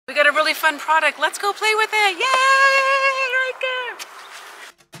really fun product. Let's go play with it. Yay! Right there.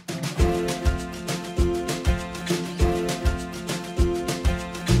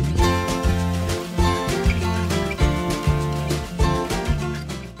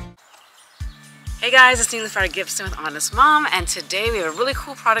 Hey guys, it's Neely Gibson with Honest Mom, and today we have a really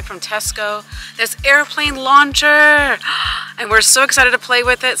cool product from Tesco. This airplane launcher, and we're so excited to play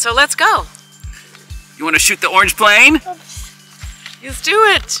with it, so let's go. You want to shoot the orange plane? Let's do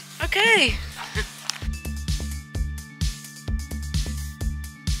it. Okay.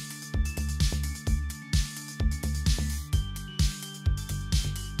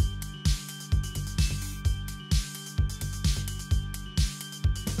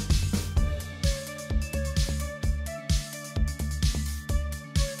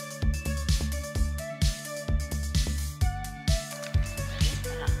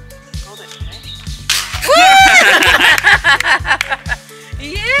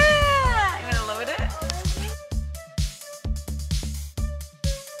 Yeah! You wanna load it?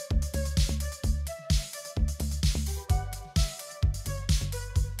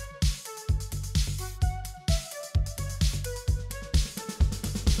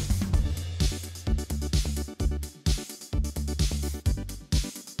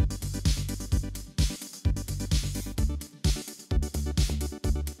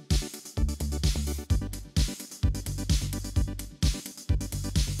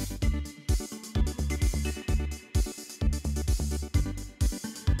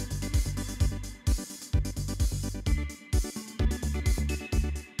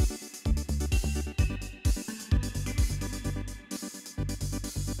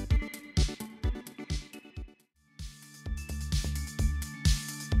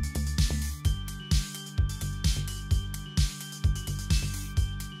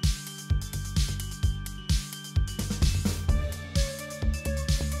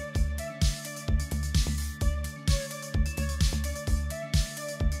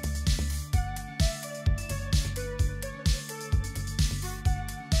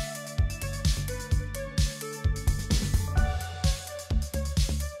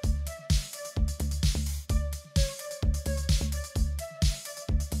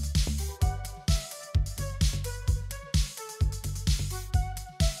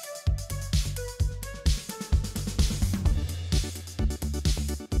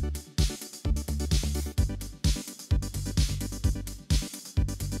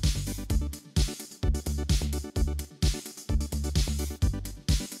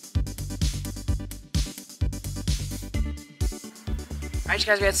 Alright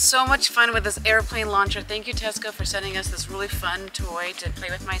you guys, we had so much fun with this airplane launcher. Thank you Tesco for sending us this really fun toy to play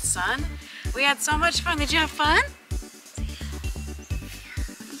with my son. We had so much fun. Did you have fun?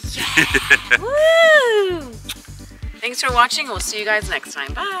 Yeah! Woo! Thanks for watching and we'll see you guys next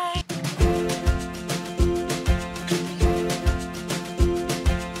time. Bye!